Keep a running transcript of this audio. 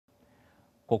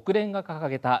国連が掲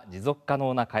げた持続可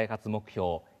能な開発目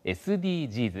標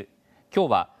SDGs。 今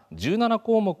日は17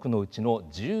項目のうちの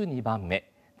12番目、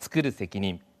作る責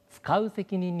任使う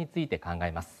責任について考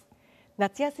えます。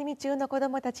夏休み中の子ど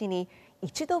もたちに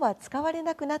一度は使われ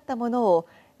なくなったものを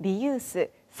リユース、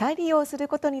再利用する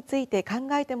ことについて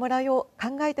考えてもらお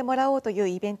うという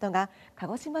イベントが鹿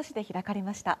児島市で開かれ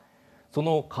ました。そ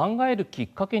の考えるきっ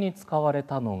かけに使われ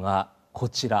たのがこ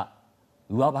ちら、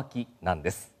上履きなん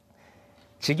です。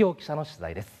地行記者の取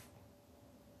材です。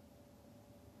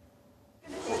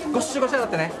ごっしゃごしゃだっ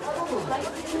てね。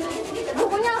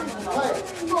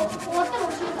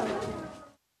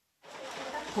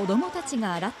子どもたち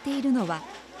が洗っているのは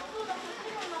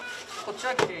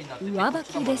上履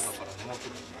きです。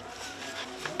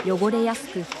汚れやす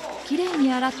くきれい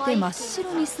に洗って真っ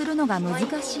白にするのが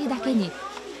難しいだけに、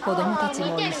子どもたち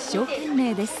も一生懸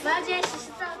命です。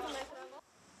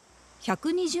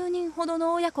120人ほど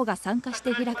の親子が参加し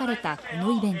て開かれたこ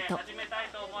のイベント。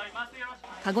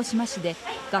鹿児島市で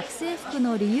学生服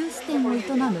のリユース店を営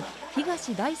む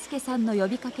東大輔さんの呼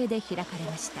びかけで開かれ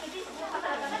ました。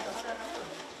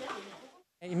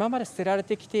今まで捨てられ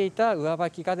てきていた上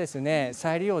履きがですね、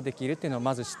再利用できるっていうのを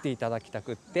まず知っていただきた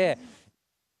くって。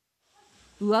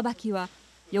上履きは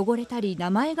汚れたり名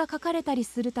前が書かれたり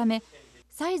するため、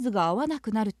サイズが合わな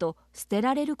くなると捨て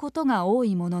られることが多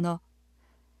いものの、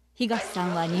東さ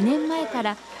んは2年前か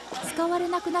ら使われ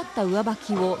なくなった上履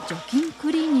きを除菌ク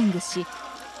リーニングし、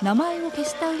名前を消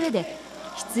した上で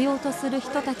必要とする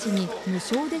人たちに無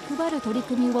償で配る取り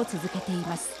組みを続けてい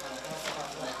ます。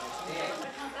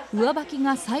上履き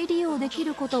が再利用でき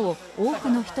ることを多く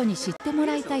の人に知っても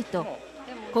らいたいと、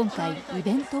今回イ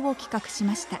ベントを企画し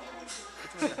ました。こ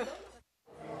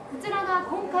ちらが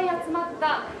今回集まっ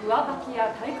た上履き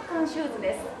や体育館シューズ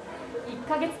です。1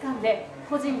ヶ月間で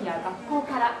個人や学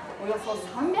校からおよそ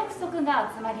300足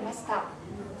が集まりました。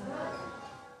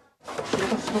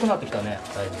白くなってきたね。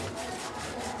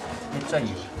めっちゃいい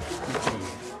よ。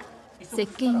石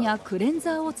鹸やクレン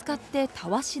ザーを使ってた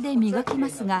わしで磨きま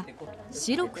すが、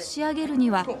白く仕上げるに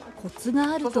はコツ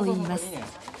があるといいます。は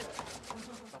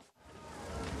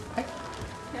い、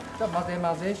じゃあ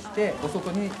混ぜしてお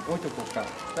外に置いておこうか。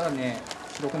そしたらね、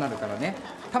白くなるからね。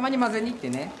たまに混ぜに行って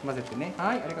ね、混ぜてね。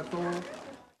はい、ありがとう。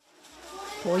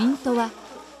ポイントは、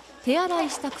手洗い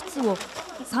した靴を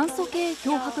酸素系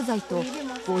漂白剤と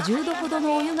50度ほど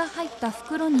のお湯が入った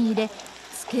袋に入れ、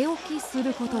つけ置きす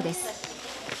ることです。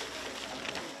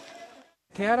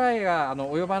手洗いが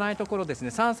及ばないところです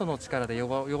ね、酸素の力で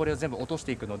汚れを全部落とし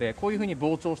ていくので、こういうふうに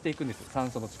膨張していくんです。酸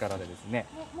素の力でですね。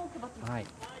はい、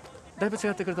だいぶ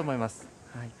違ってくると思います。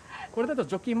はい、これだと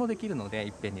除菌もできるので、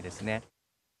いっぺんにですね。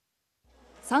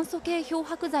酸素系漂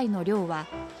白剤の量は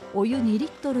お湯2リッ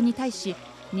トルに対し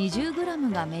20グラ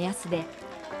ムが目安で、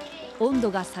温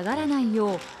度が下がらない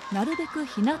ようなるべく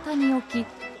日向に置き、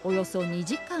およそ2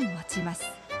時間待ちます。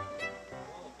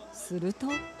すると、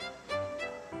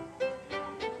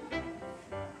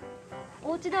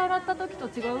お家で洗った時と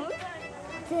違う？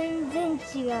全然違う。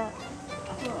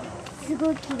す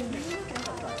ごい綺麗。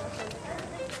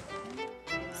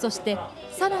そして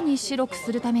さらに白く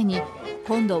するために、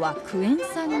今度はクエン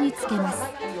酸につけます。じ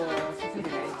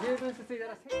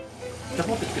ゃあ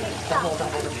持ってきて。は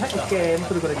い、OK、もう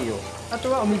それぐらいでいいよ。あ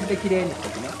とはお水できれいにして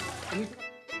おくね。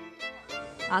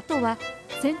あとは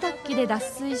洗濯機で脱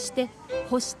水して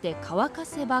干して乾か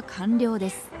せば完了で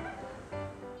す。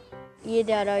家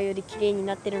で洗うより綺麗に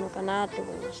なってるのかなと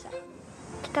思いました。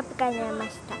ピカピカになりまし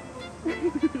た。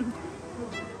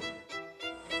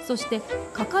そして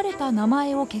書かれた名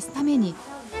前を消すために、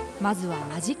まずは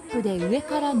マジックで上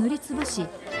から塗りつぶし、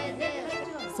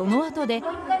その後で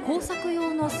工作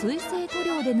用の水性塗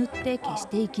料で塗って消し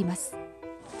ていきます。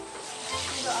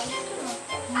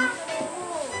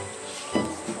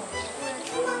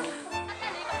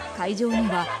会場に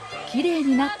はきれい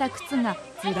になった靴が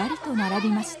ずらりと並び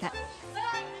ました。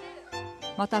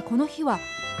またこの日は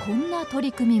こんな取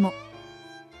り組みも。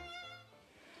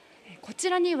こち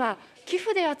らには寄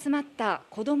付で集まった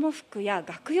子ども服や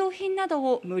学用品など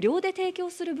を無料で提供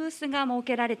するブースが設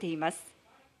けられています。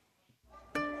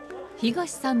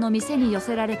東さんの店に寄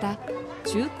せられた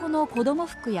中古の子ども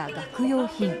服や学用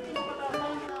品。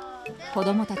子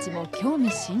どもたちも興味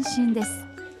津々です。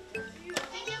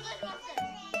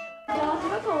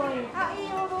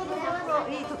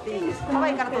可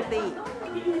愛いから撮っていい。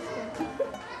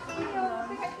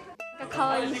可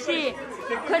愛いし、こ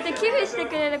うやって寄付して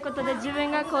くれることで自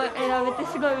分がこう選べて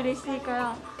すごい嬉しいか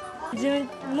ら、自分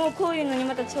もこういうのに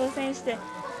また挑戦して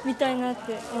みたいなっ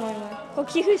て思います。こう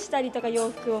寄付したりとか洋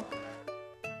服を。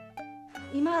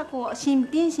今新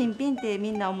品って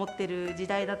みんな思ってる時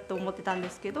代だと思ってたんで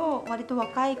すけど、割と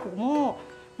若い子も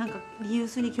なんかリユー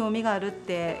スに興味があるっ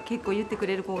て結構言ってく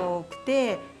れる子が多く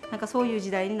て、なんかそういう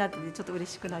時代になっててちょっと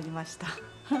嬉しくなりました。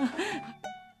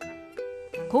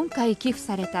今回寄付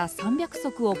された300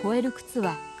足を超える靴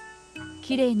は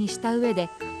きれいにした上で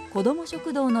子ども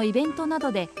食堂のイベントな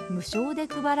どで無償で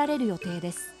配られる予定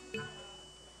です。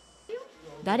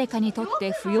誰かにとっ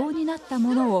て不要になった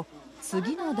ものを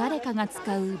次の誰かが使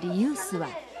うリユースは、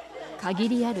限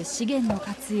りある資源の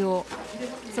活用、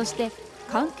そして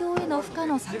環境への負荷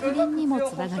の削減にも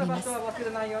つながります。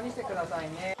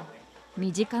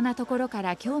身近なところか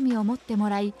ら興味を持っても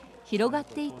らい、広がっ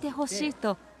ていってほしい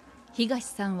と東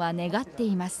さんは願って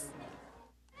います。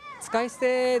使い捨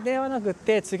てではなく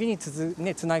て次に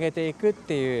つなげていくっ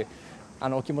ていう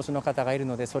お気持ちの方がいる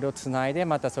ので、それをつないで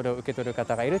またそれを受け取る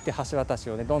方がいるっていう橋渡し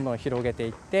をどんどん広げてい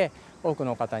って、多く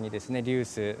の方にですねリユー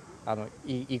ス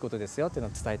いいことですよっていうの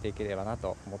を伝えていければな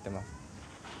と思ってます。